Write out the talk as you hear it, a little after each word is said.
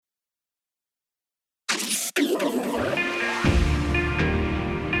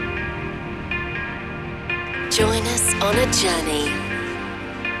Join us on a journey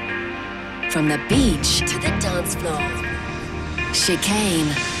from the beach to the dance floor.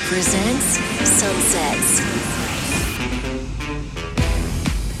 Chicane presents Sunsets.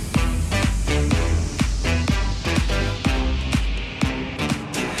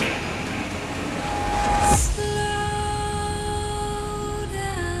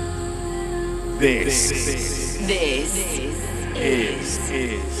 This is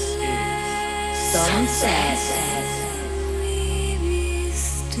Sunset.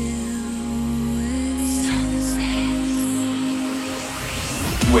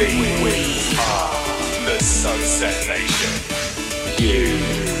 We are the Sunset Nation. You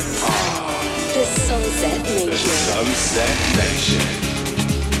are The Sunset the Nation. Sunset Nation.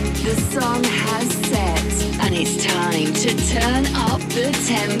 The sun has set, and it's time to turn up the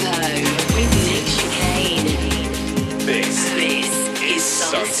tempo with Nick Chicane. This is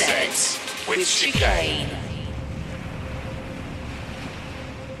Sunset with Chicane.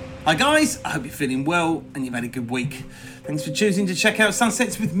 Hi guys, I hope you're feeling well and you've had a good week. Thanks for choosing to check out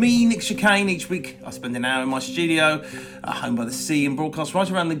Sunsets with me, Nick Chicane. Each week I spend an hour in my studio at home by the sea and broadcast right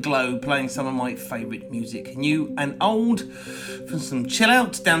around the globe playing some of my favourite music, new and old, from some chill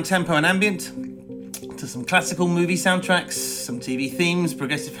out, down tempo and ambient, to some classical movie soundtracks, some TV themes,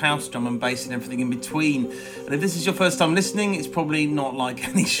 progressive house, drum and bass and everything in between. And if this is your first time listening, it's probably not like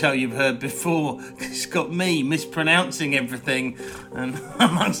any show you've heard before. It's got me mispronouncing everything and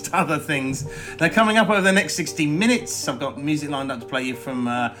amongst other things. They're coming up over the next 60 minutes. I've got music lined up to play you from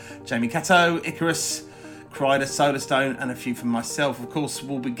Jamie Catto, Icarus, Kryder, Solarstone and a few from myself. Of course,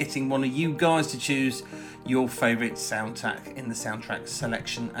 we'll be getting one of you guys to choose your favourite soundtrack in the soundtrack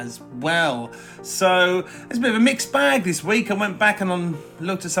selection as well. So it's a bit of a mixed bag this week. I went back and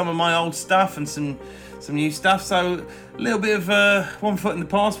looked at some of my old stuff and some new stuff. So a little bit of one foot in the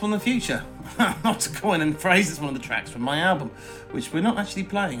past, one in the future. Not to coin and phrase, it's one of the tracks from my album, which we're not actually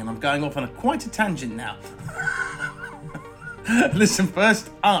playing, and I'm going off on quite a tangent now. Listen,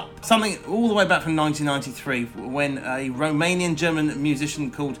 first up, something all the way back from 1993, when a Romanian-German musician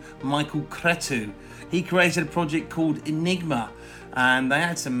called Michael Cretu, he created a project called Enigma, and they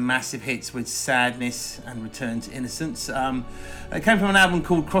had some massive hits with Sadness and Return to Innocence. It came from an album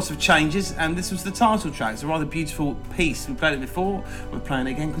called Cross of Changes, and this was the title track. It's a rather beautiful piece. We played it before, we're playing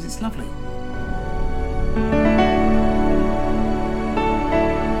it again because it's lovely.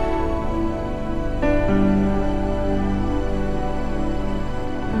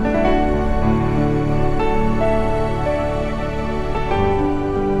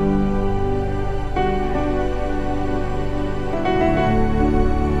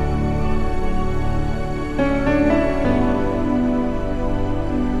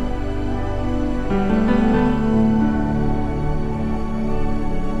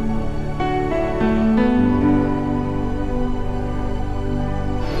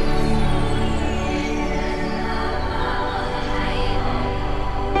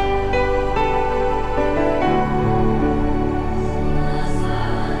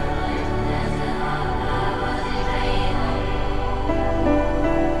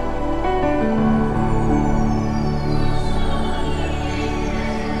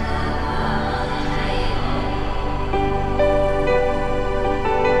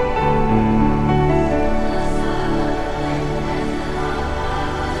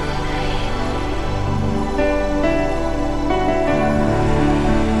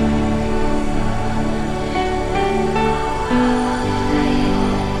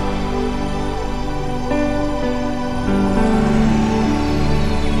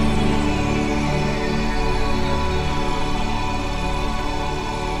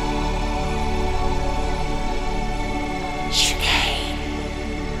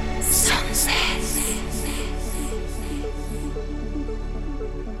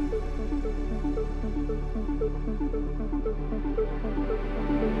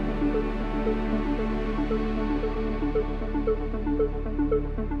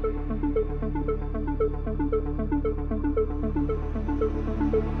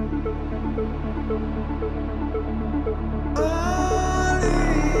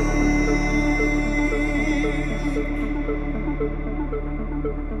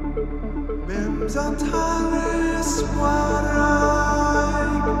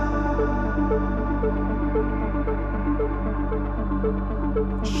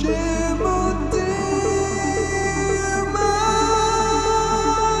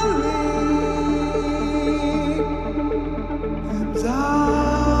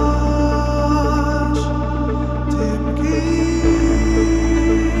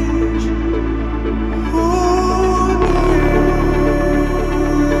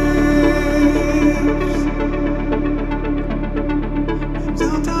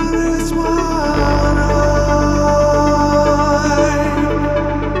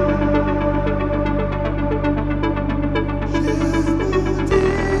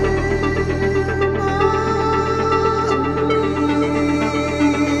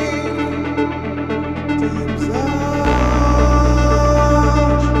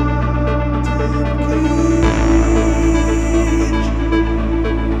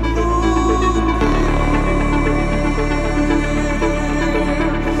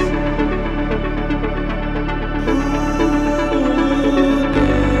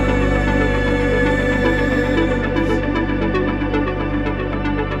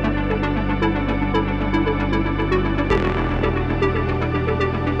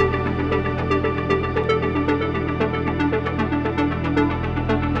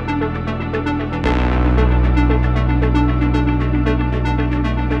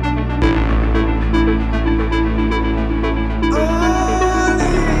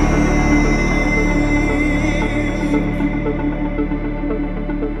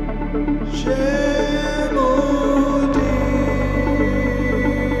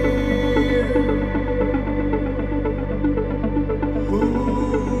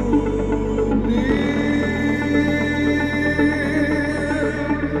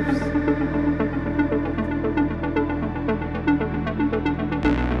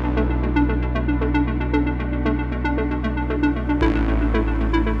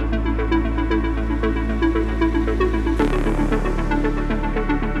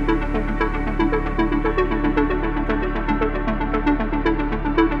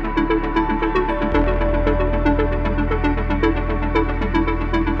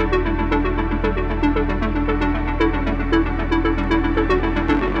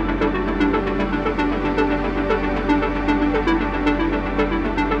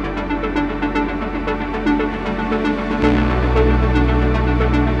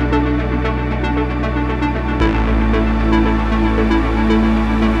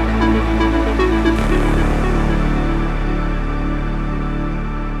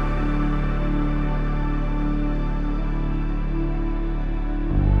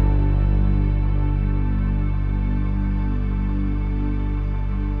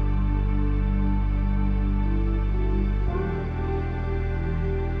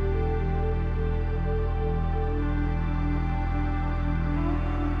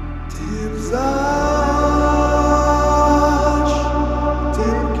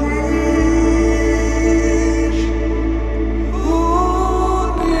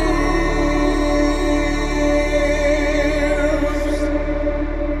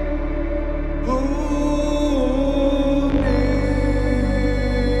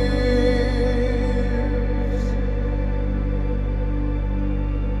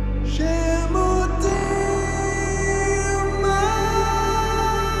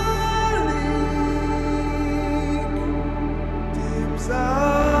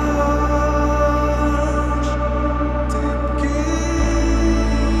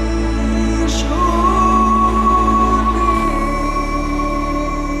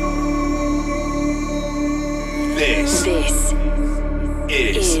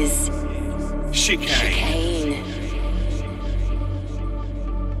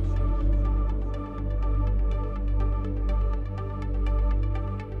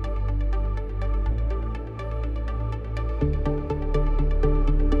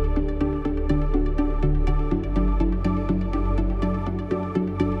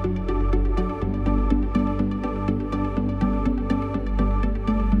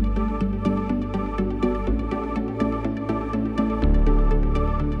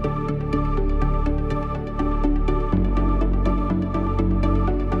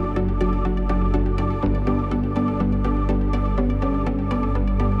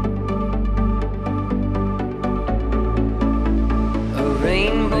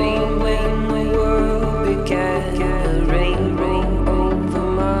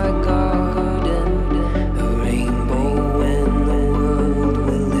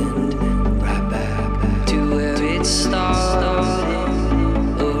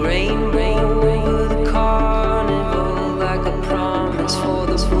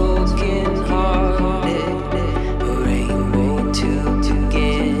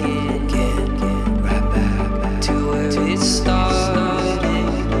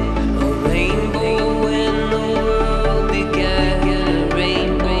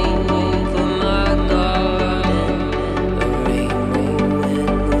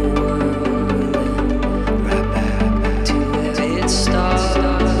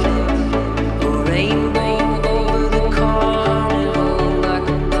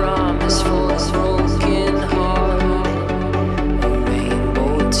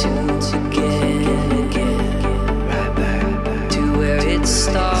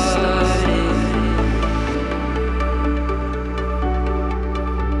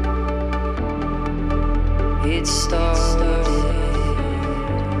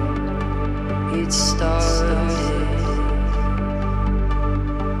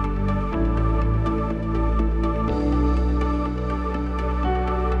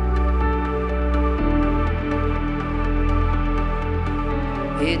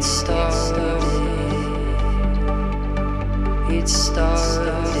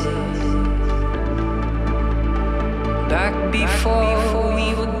 Before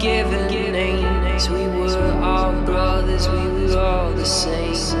we were given names, we were all brothers, we were all the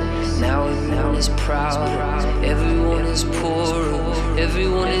same. Now everyone is proud, everyone is poorer,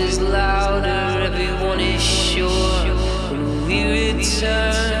 everyone is louder, everyone is sure. When we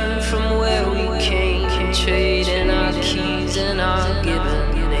return from where we came, trading our keys and our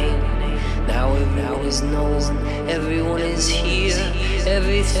given name. Now everyone is known, everyone is here,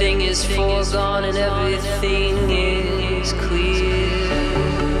 everything is foregone and everything is clear.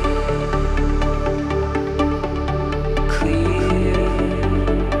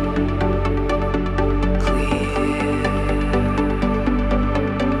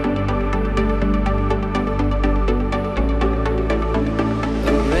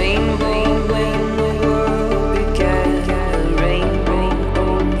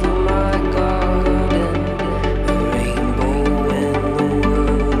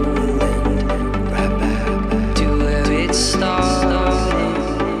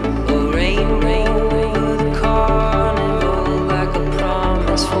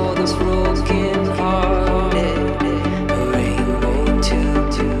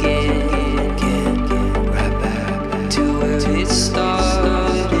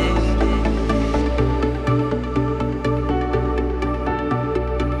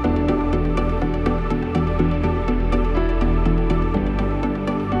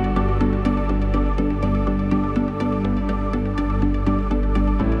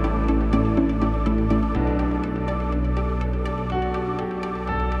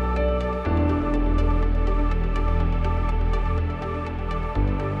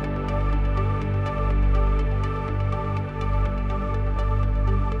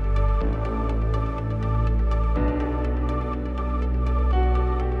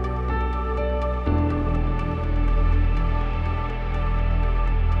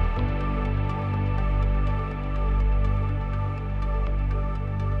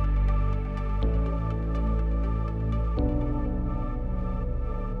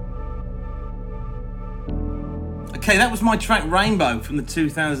 Okay, that was my track Rainbow from the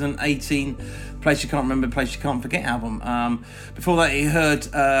 2018 Place You Can't Remember, Place You Can't Forget album. Before that, you heard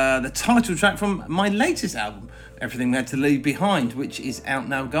the title track from my latest album, Everything We Had to Leave Behind, which is out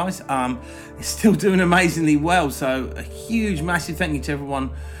now, guys. It's still doing amazingly well, so a huge, massive thank you to everyone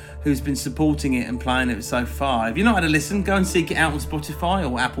who's been supporting it and playing it so far. If you've not had a listen, go and seek it out on Spotify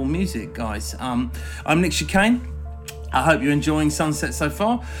or Apple Music, guys. I'm Nick Chicane. I hope you're enjoying Sunset so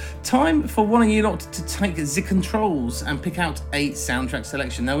far. Time for one of you lot to take the controls and pick out a soundtrack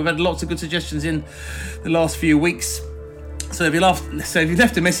selection. Now, we've had lots of good suggestions in the last few weeks. So if you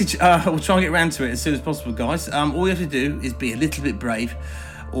left a message, we'll try and get around to it as soon as possible, guys. All you have to do is be a little bit brave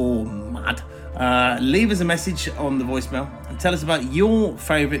or mad. Leave us a message on the voicemail and tell us about your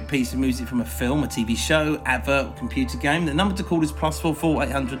favourite piece of music from a film, a TV show, advert, or computer game. The number to call is +44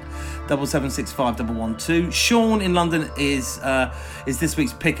 800 7765 112. Sean in London is this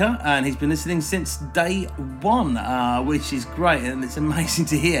week's picker, and he's been listening since day one, which is great, and it's amazing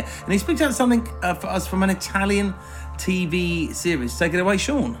to hear. And he's picked out something for us from an Italian TV series. Take it away,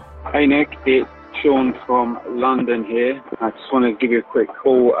 Sean. Hey Nick, it's Sean from London here. I just want to give you a quick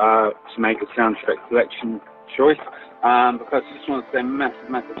call to make a soundtrack selection choice, because I just want to say a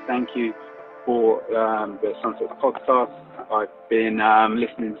massive thank you for the Sunset podcast. I've been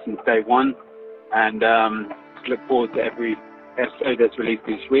listening since day one, and look forward to every episode that's released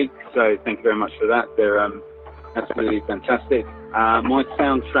each week, so thank you very much for that. They're absolutely fantastic. My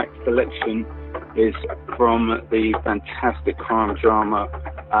soundtrack selection is from the fantastic crime drama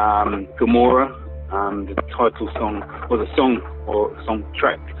Gomorrah. The title song, or the song, or song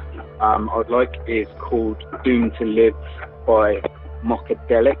track I'd like is called Doomed to Live by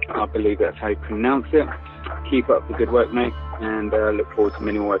Mockadelic. I believe that's how you pronounce it. Keep up the good work, mate, and look forward to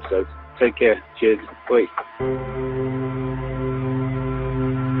many more episodes. Take care. Cheers. Bye.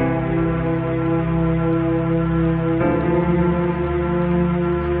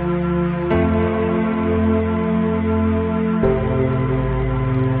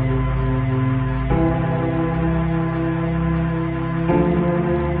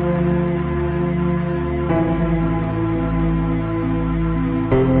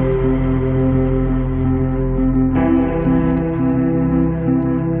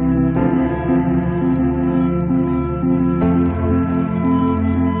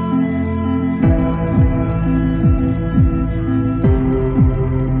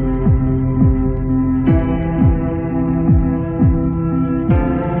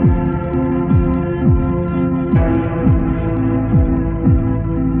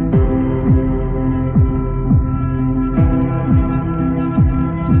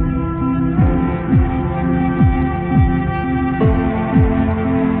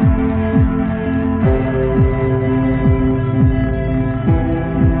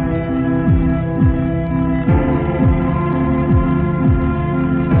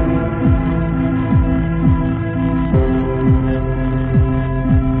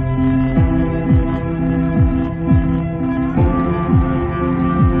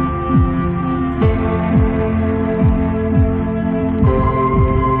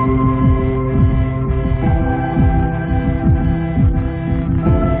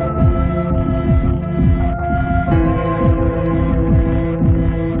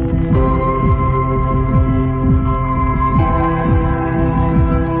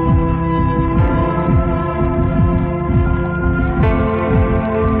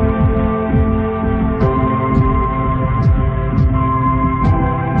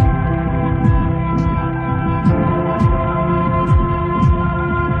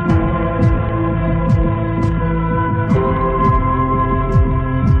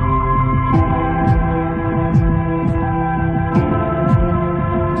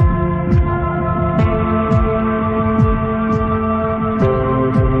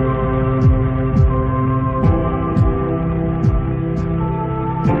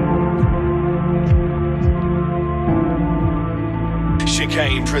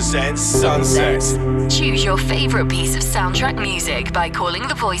 presents Sunset. Choose your favourite piece of soundtrack music by calling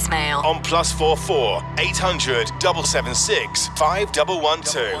the voicemail On +44 800 776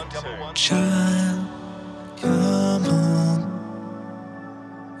 5112. Child, come home.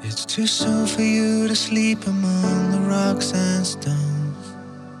 It's too soon for you to sleep among the rocks and stones.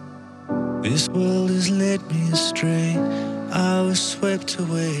 This world has led me astray. I was swept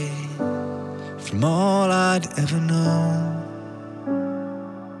away from all I'd ever known.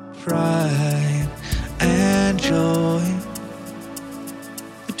 Pride and joy,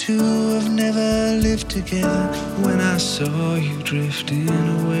 the two have never lived together. When I saw you drifting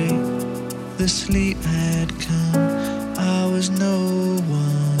away, the sleep had come, I was no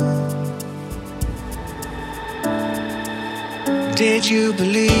one. Did you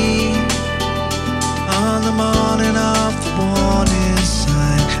believe on the morning of the warning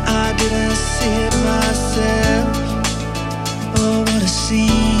sign? I didn't see it myself. Oh, what a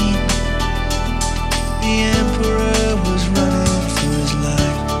scene. The emperor was running for his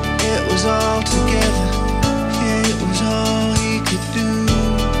life. It was all together, yeah, it was all he could do.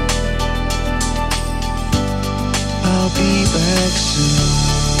 I'll be back soon.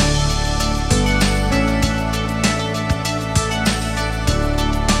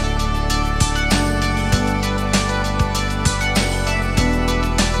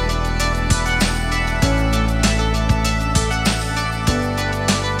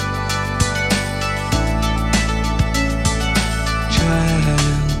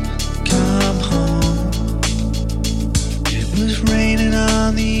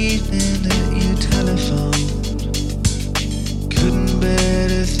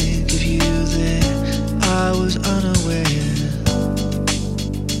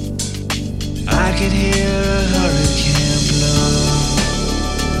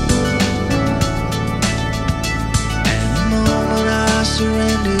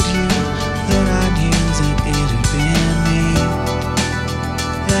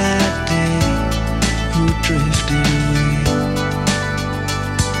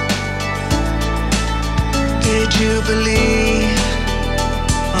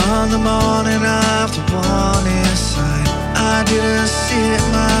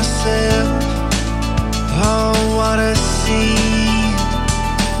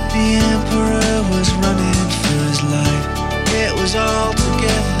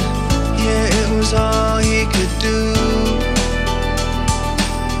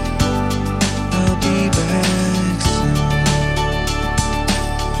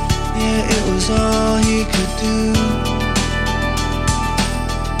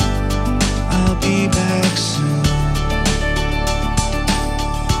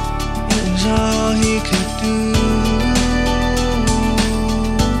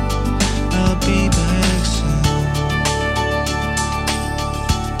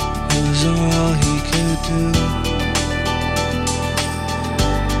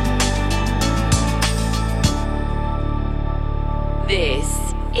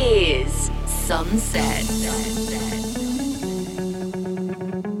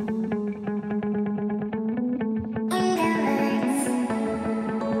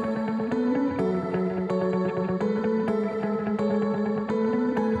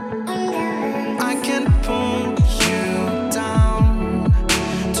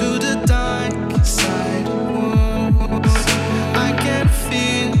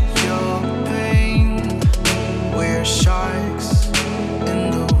 Sharks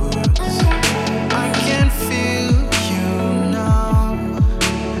in the woods. I can feel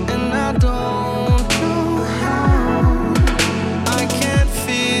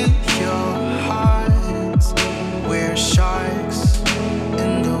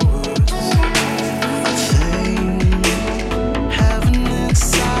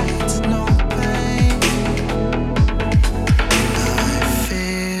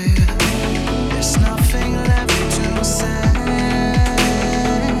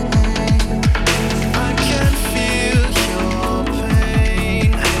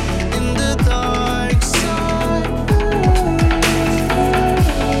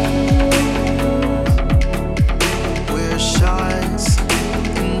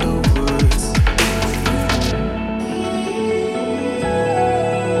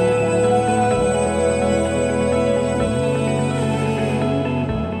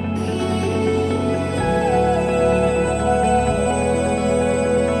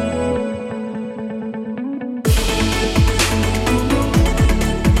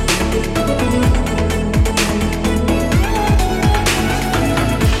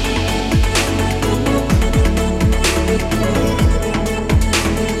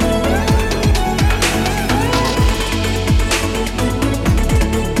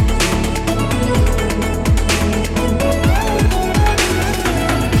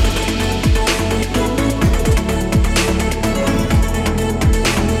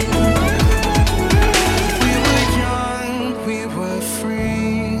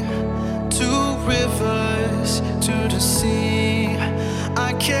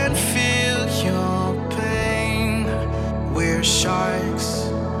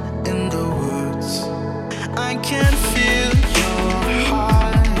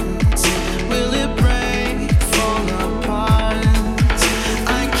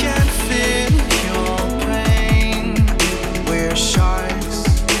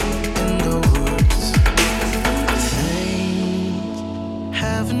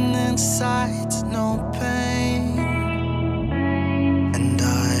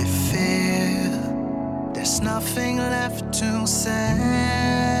nothing left to say.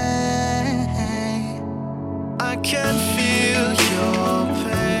 I can feel your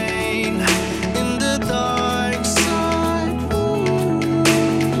pain in the dark side.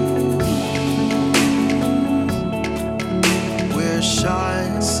 We're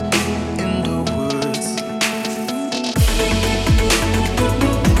shots in the woods.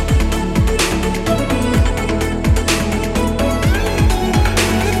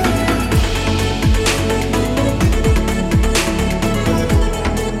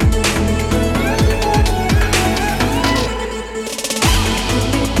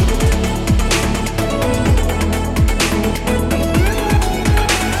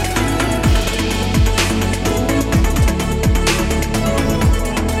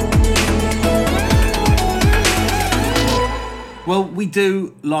 Well, we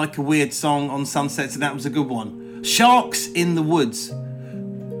do like a weird song on Sunsets, and that was a good one. Sharks in the Woods,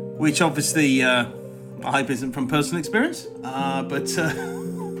 which obviously I hope isn't from personal experience, but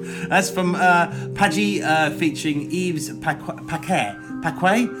that's from Paggy featuring Yves Paquet.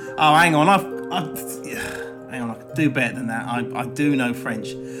 Oh, hang on, hang on, I can do better than that. I do know French.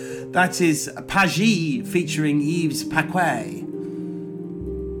 That is Paggy featuring Yves Paquet.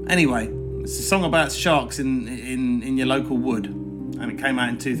 Anyway, it's a song about sharks in your local wood, and it came out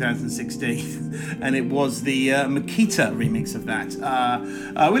in 2016, and it was the Makita remix of that.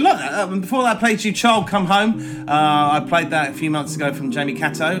 We like that. Before that, I played you Child Come Home. I played that a few months ago from Jamie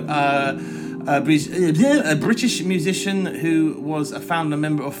Catto, a British musician who was a founder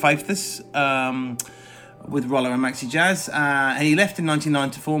member of Faithless, with Rollo and Maxi Jazz, and he left in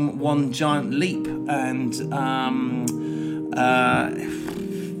 1999 to form One Giant Leap, and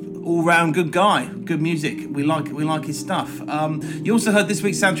all-round good guy, good music. We like his stuff. You also heard this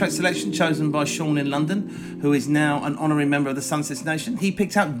week's soundtrack selection chosen by Sean in London, who is now an honorary member of the Sunsets Nation. He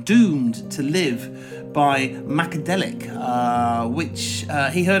picked out Doomed to Live by Macadelic, which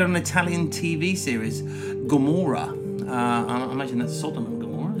he heard on an Italian TV series, Gomorrah. I imagine that's Sodom and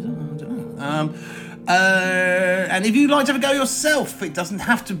Gomorrah, is it? I don't know. And if you'd like to have a go yourself, it doesn't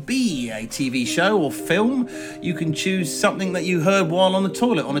have to be a TV show or film. You can choose something that you heard while on the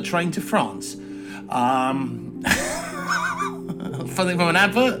toilet on a train to France. Something from an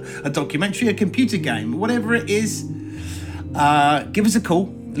advert, a documentary, a computer game, whatever it is. Give us a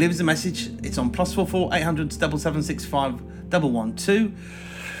call, leave us a message. It's on +44 800 7765 112.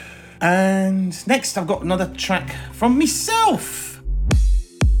 And next I've got another track from myself.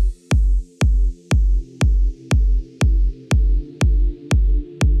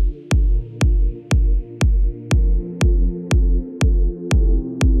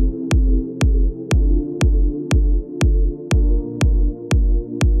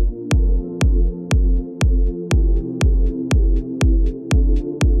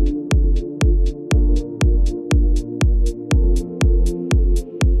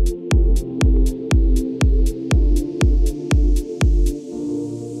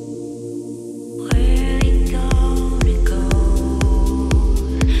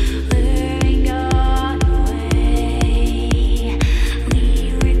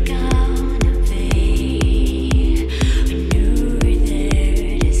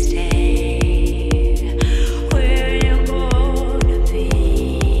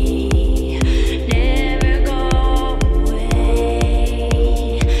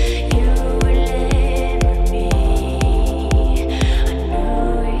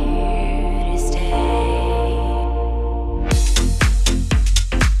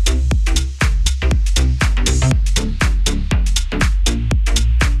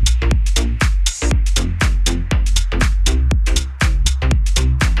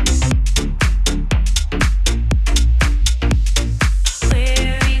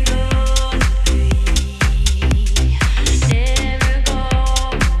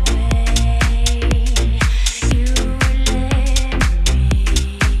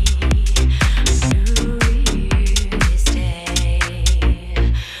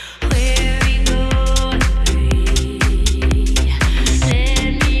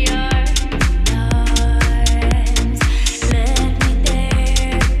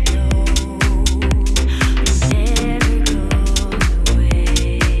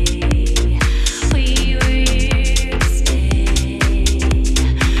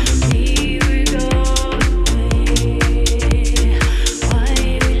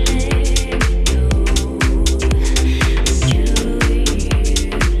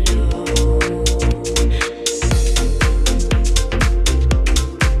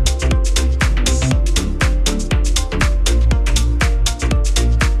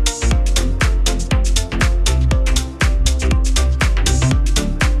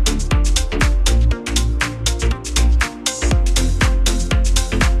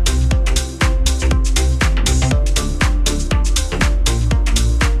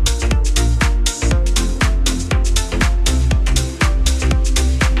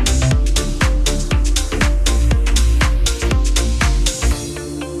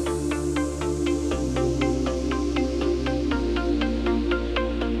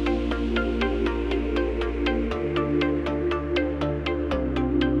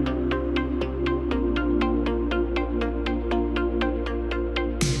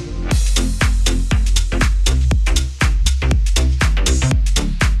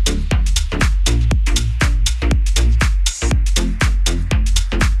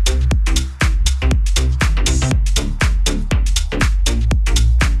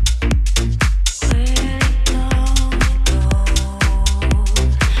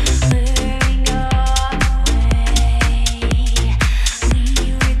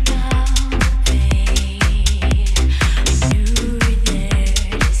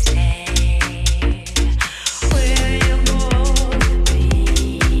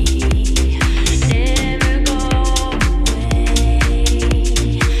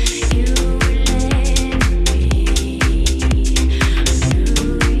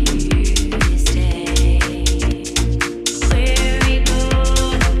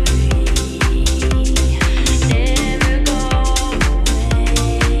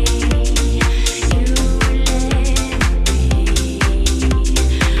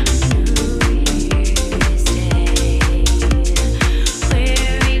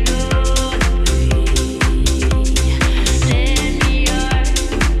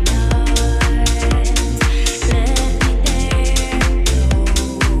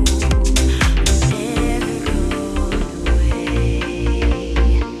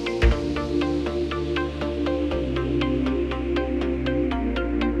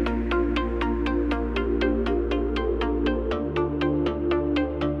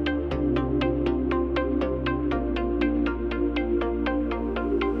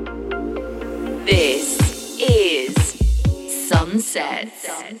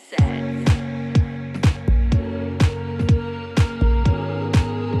 Sunsets.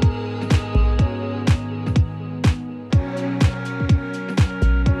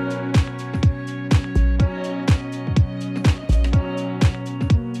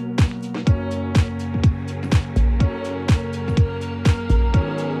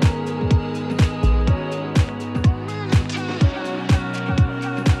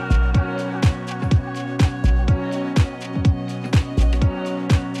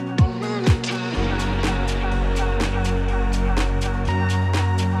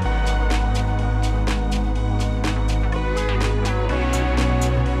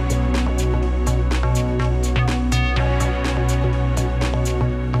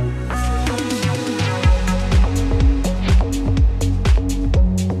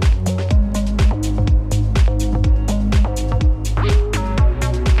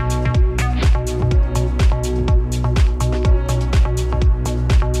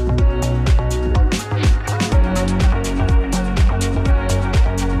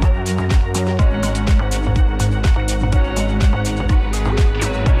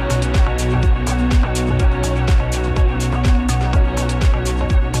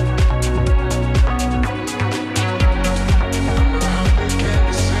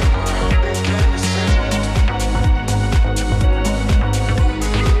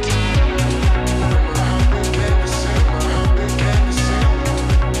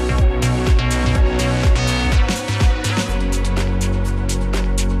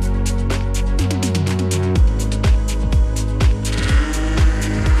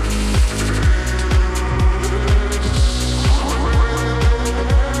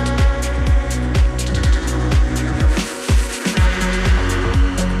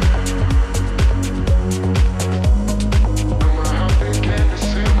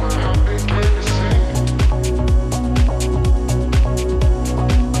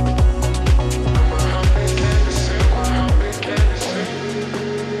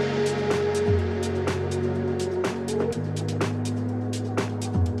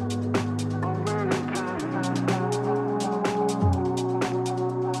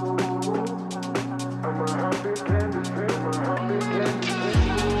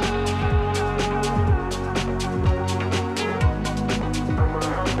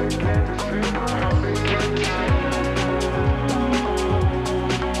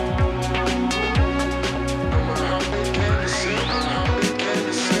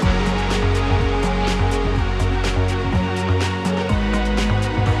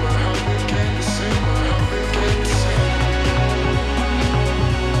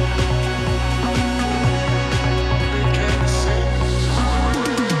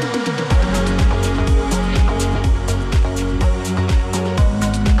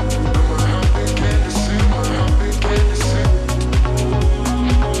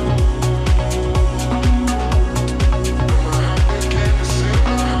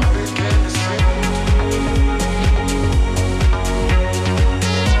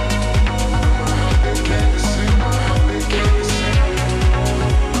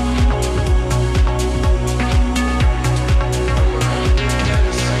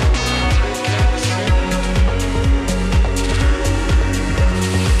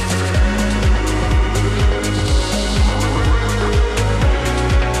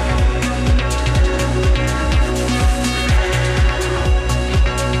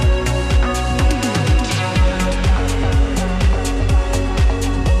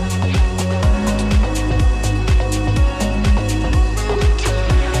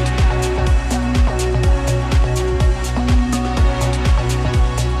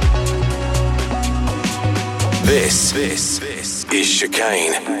 This is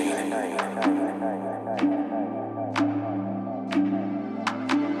Chicane.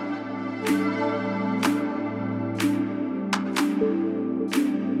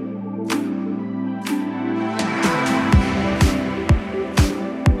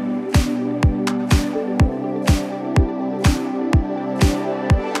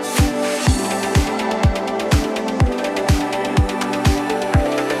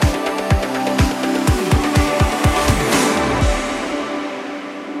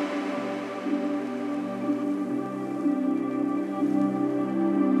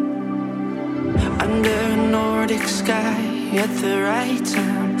 At the right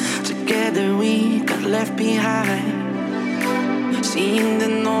time, together we got left behind. Seeing the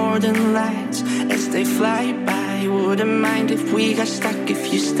northern lights as they fly by. Wouldn't mind if we got stuck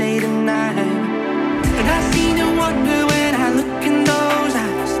if you stayed the night. And I see no wonder when I look in those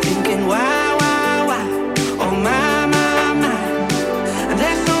eyes, thinking why, oh my, and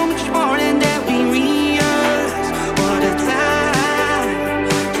there's so much more than that we realize. What a time.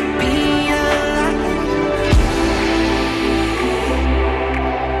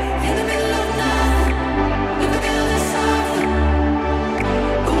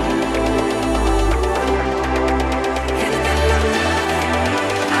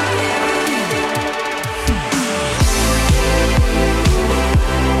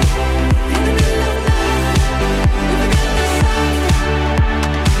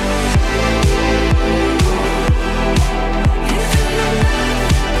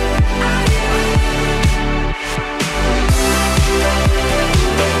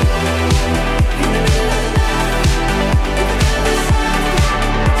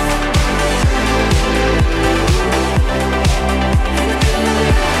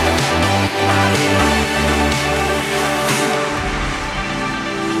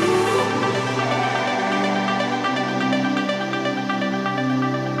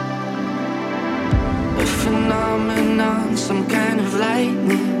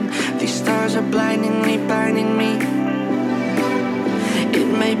 lightning. These stars are blindingly blinding me. It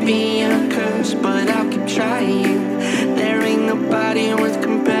may be a curse, but I'll keep trying. There ain't nobody worth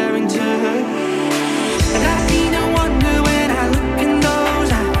comparing to her. And I need to wonder when I look in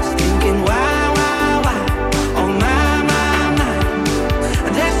those eyes, thinking why, oh my.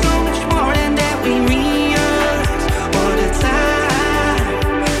 And there's so much more than that we realize. What a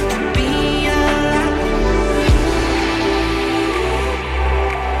time to be alive.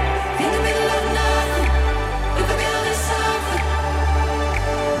 In the middle of nothing, we could build a something.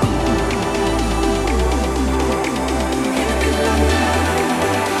 In the middle of nothing,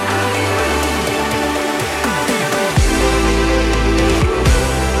 I'll be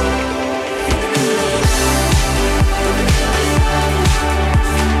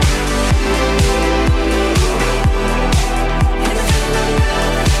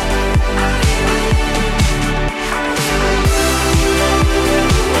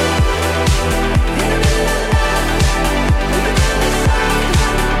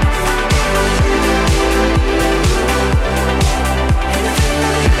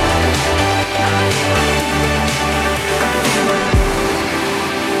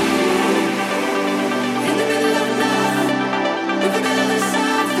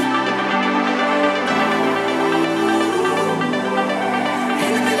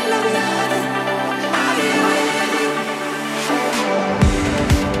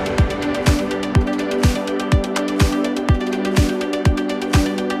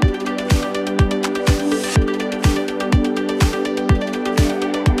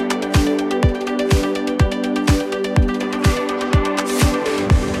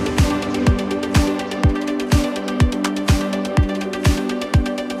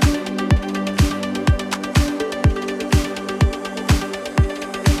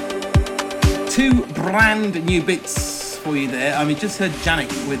Brand new bits for you there. I mean, just heard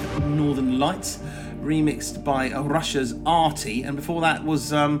Janik with Northern Lights, remixed by Russia's Arty, and before that was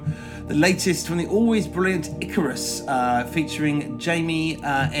the latest from the always brilliant Icarus, featuring Jamie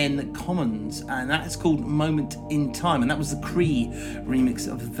N. Commons, and that is called Moment in Time, and that was the Cree remix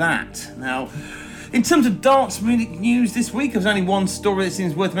of that. Now, in terms of dance music news this week, there's only one story that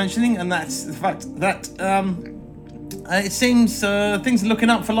seems worth mentioning, and that's the fact that it seems things are looking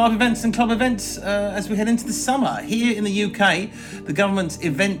up for live events and club events as we head into the summer. Here in the UK, the government's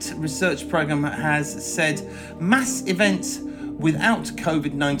event research programme has said mass events without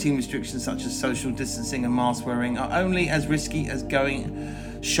COVID-19 restrictions such as social distancing and mask wearing are only as risky as going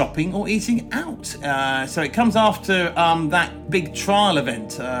shopping or eating out. So it comes after that big trial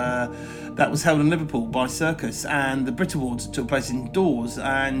event that was held in Liverpool by Circus, and the Brit Awards took place indoors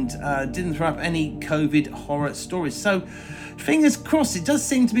and didn't throw up any COVID horror stories. So fingers crossed, it does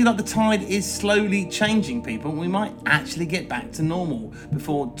seem to be like the tide is slowly changing, people. We might actually get back to normal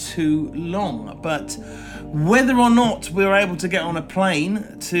before too long. But whether or not we're able to get on a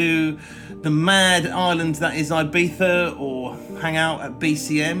plane to the mad island that is Ibiza, or hang out at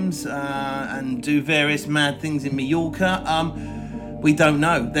BCMs and do various mad things in Mallorca, we don't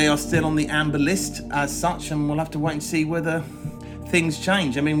know. They are still on the amber list as such, and we'll have to wait and see whether things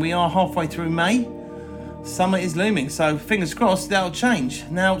change. I mean, we are halfway through May. Summer is looming, so fingers crossed that'll change.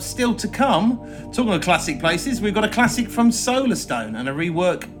 Now, still to come, talking of classic places, we've got a classic from Solarstone and a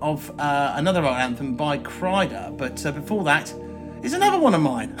rework of another art anthem by Kryder. But before that, is another one of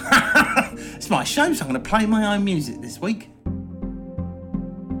mine. It's my show, so I'm going to play my own music this week.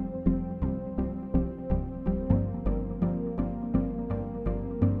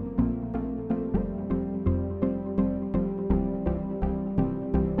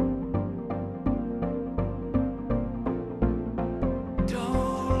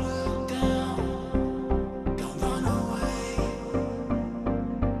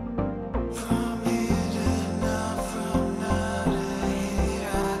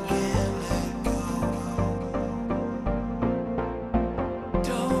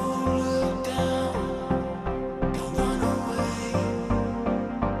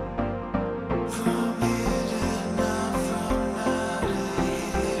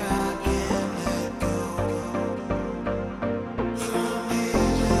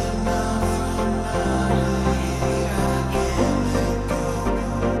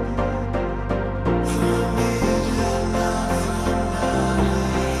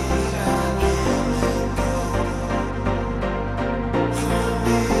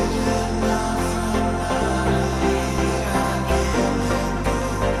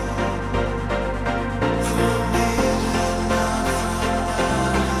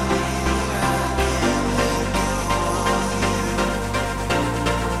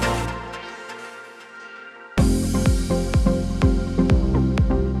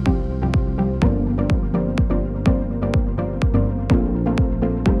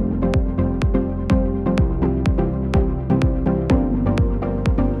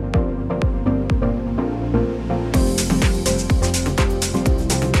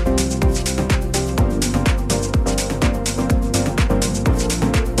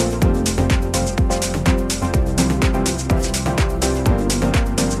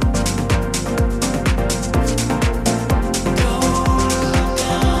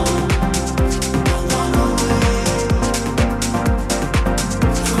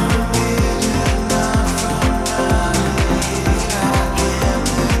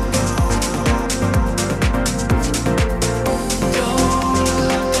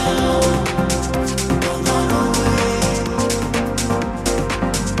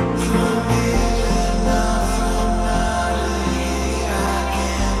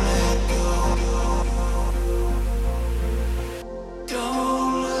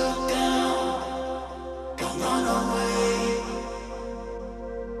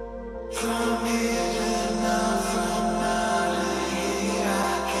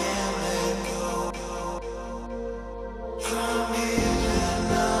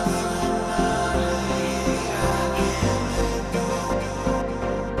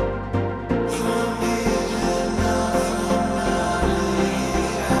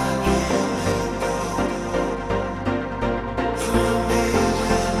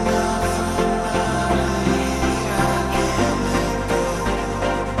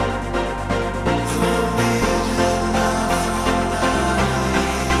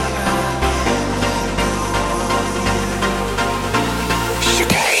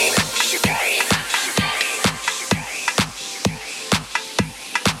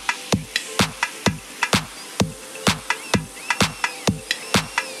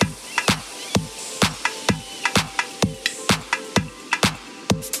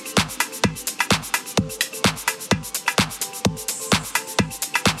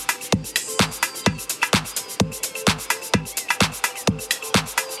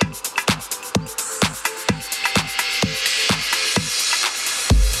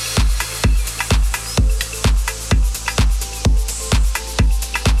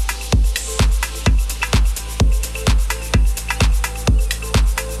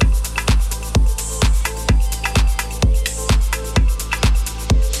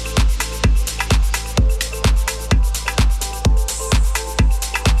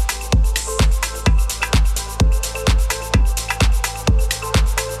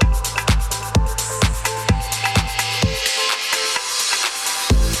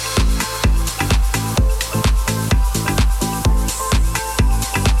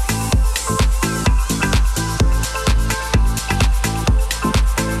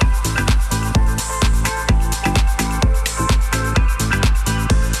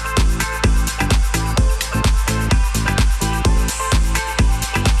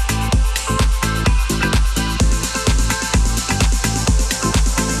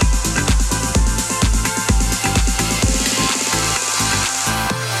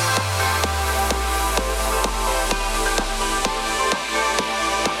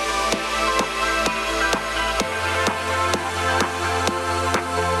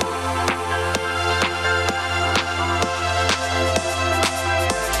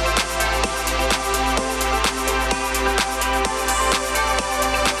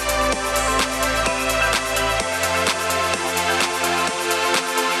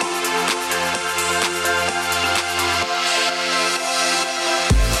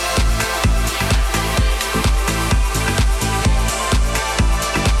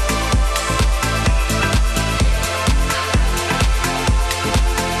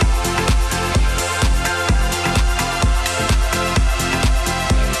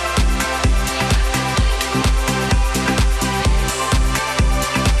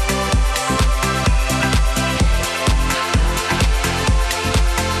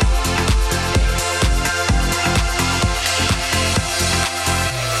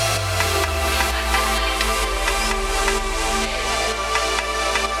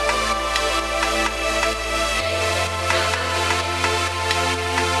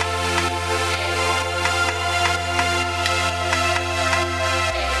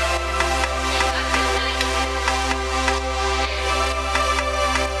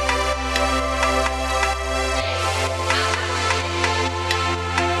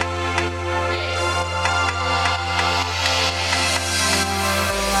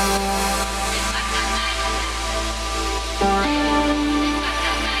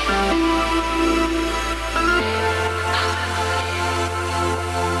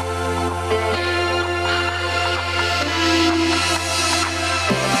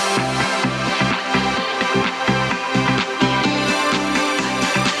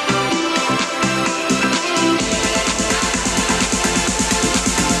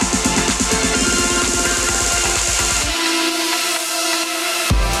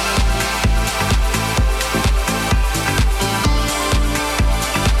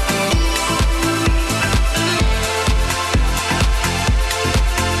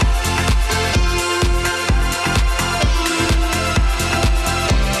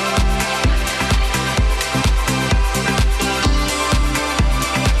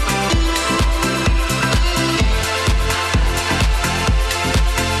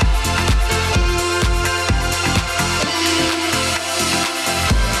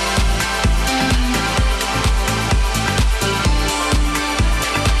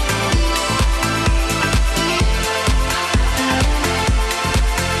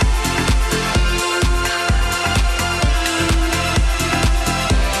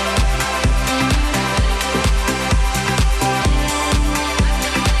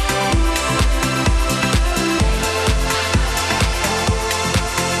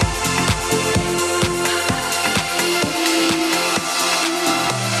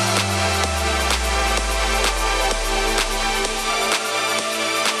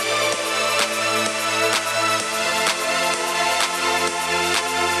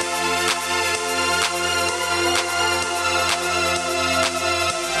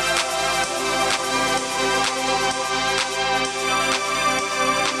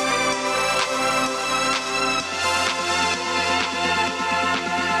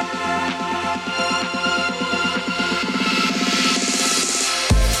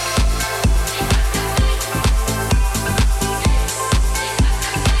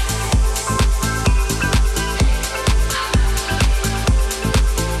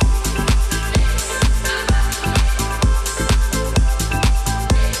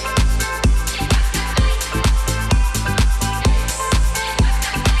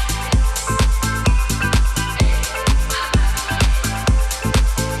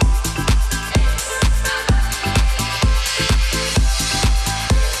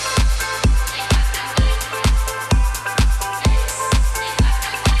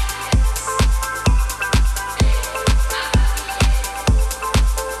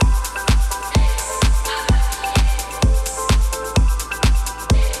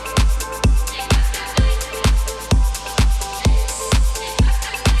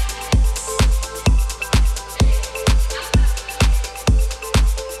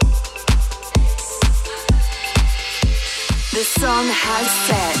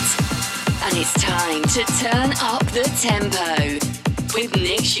 And it's time to turn up the tempo with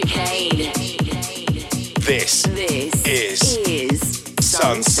Nick Chicane. This is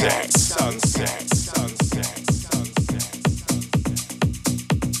Sunset. Sunset.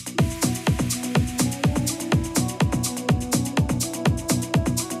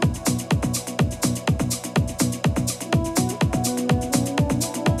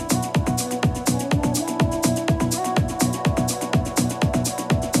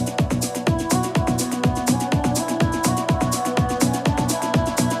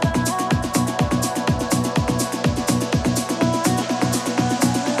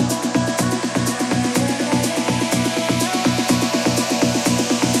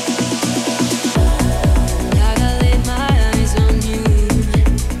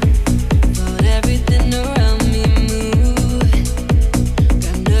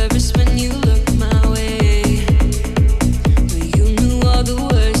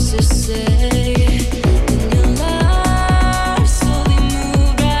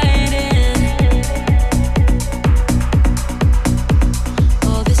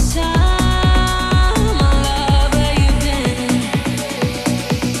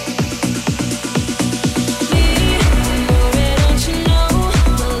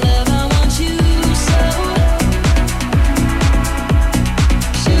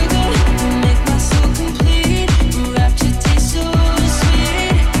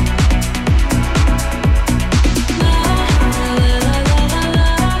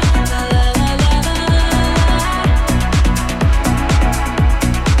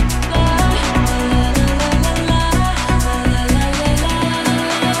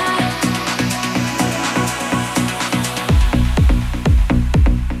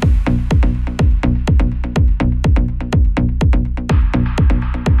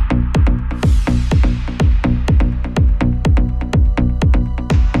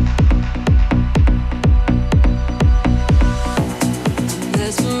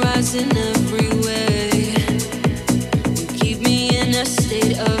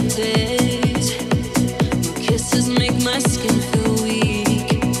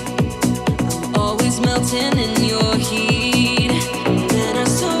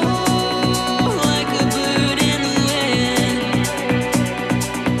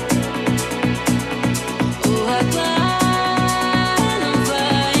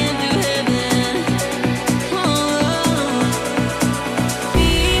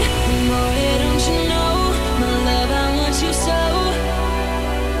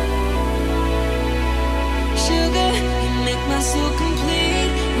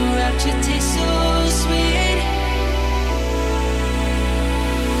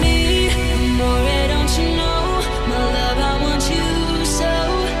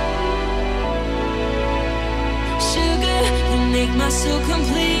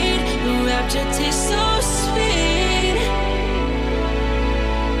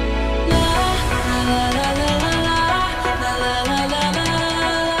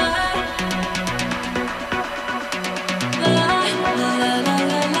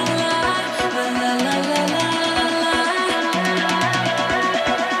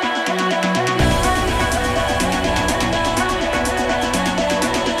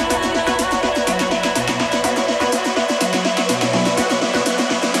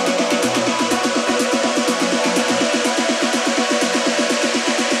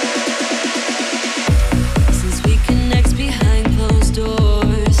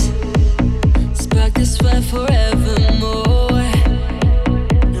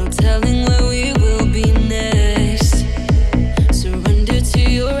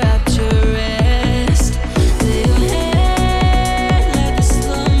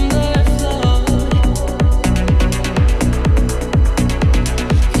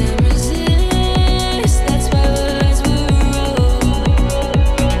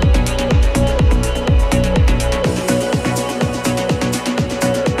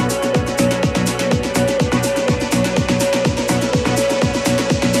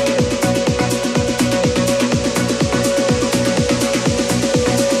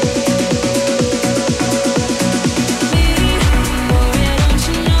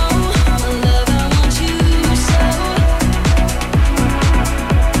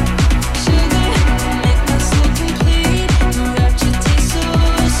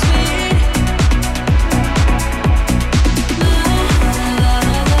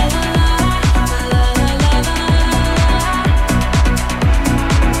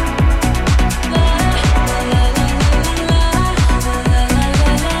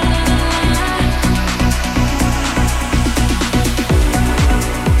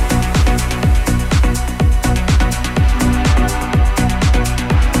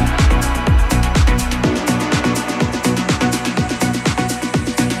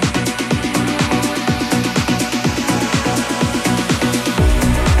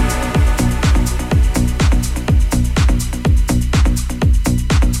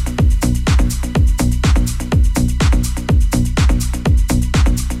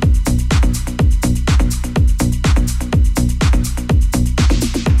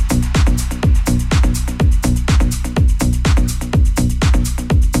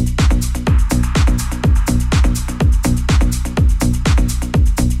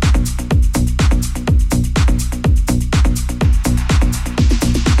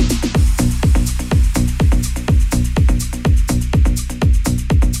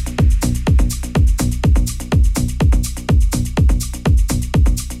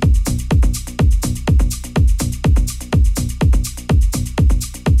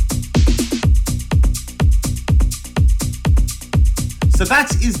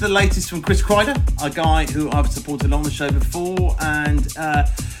 the latest from Chris Kreider, a guy who I've supported on the show before, and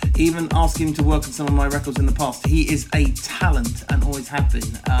even asked him to work on some of my records in the past. He is a talent and always have been.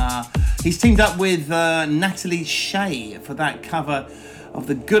 He's teamed up with Natalie Shea for that cover of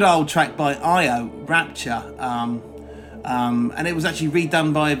the good old track by Io, Rapture. And it was actually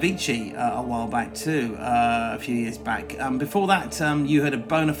redone by Avicii a while back too, a few years back. Before that, you heard a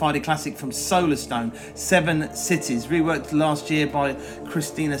bona fide classic from Solarstone, 7 Cities, reworked last year by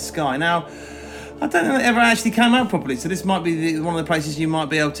Christina Sky. Now, I don't know if it ever actually came out properly, so this might be one of the places you might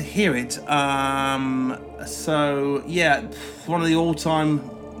be able to hear it. So, yeah, one of the all-time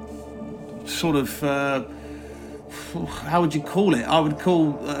sort of... how would you call it? I would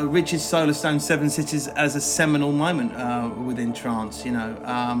call Richard Solarstone 7 Cities as a seminal moment within trance, you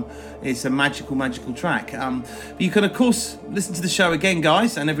know. It's a magical track. But you can, of course, listen to the show again,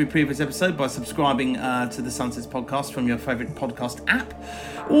 guys, and every previous episode by subscribing to the Sunsets podcast from your favourite podcast app,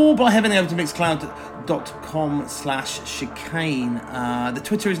 or by heading over to mixcloud.com/chicane. The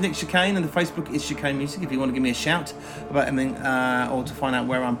Twitter is Nick Chicane and the Facebook is Chicane Music if you want to give me a shout about anything or to find out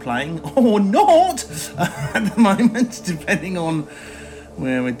where I'm playing or not at the moment, depending on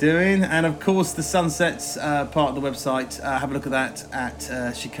where we're doing. And of course the Sunsets part of the website, have a look at that at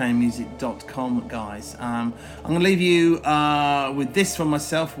chicanemusic.com, guys. I'm going to leave you with this from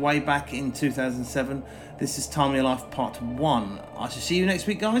myself way back in 2007. This is Time of Your Life Part 1. I shall see you next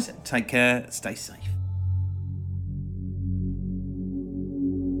week, guys. Take care, stay safe.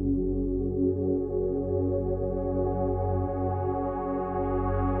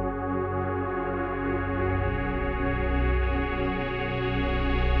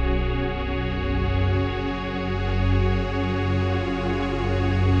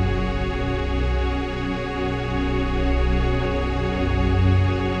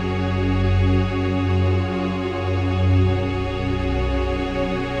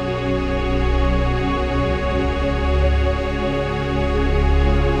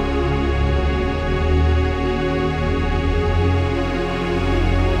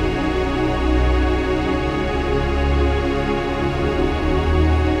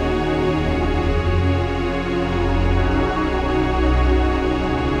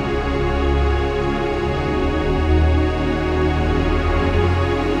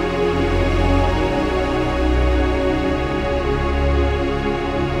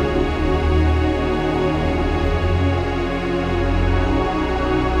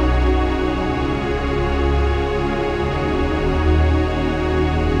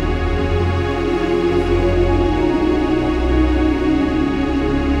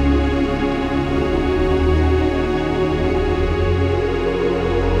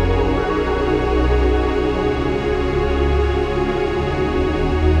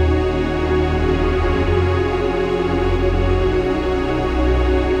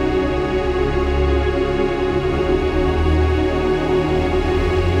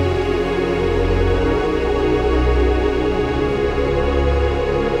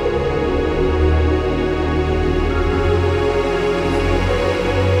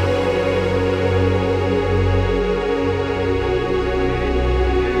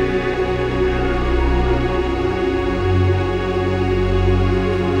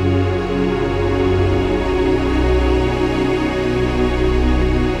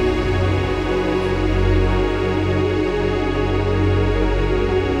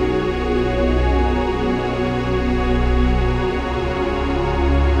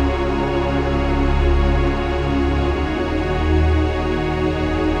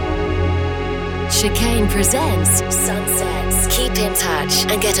 Chicane presents Sunsets. Keep in touch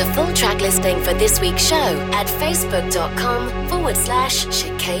and get a full track listing for this week's show at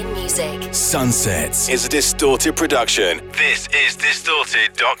facebook.com/Chicane Music. Sunsets is a Distorted production. This is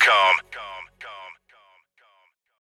distorted.com.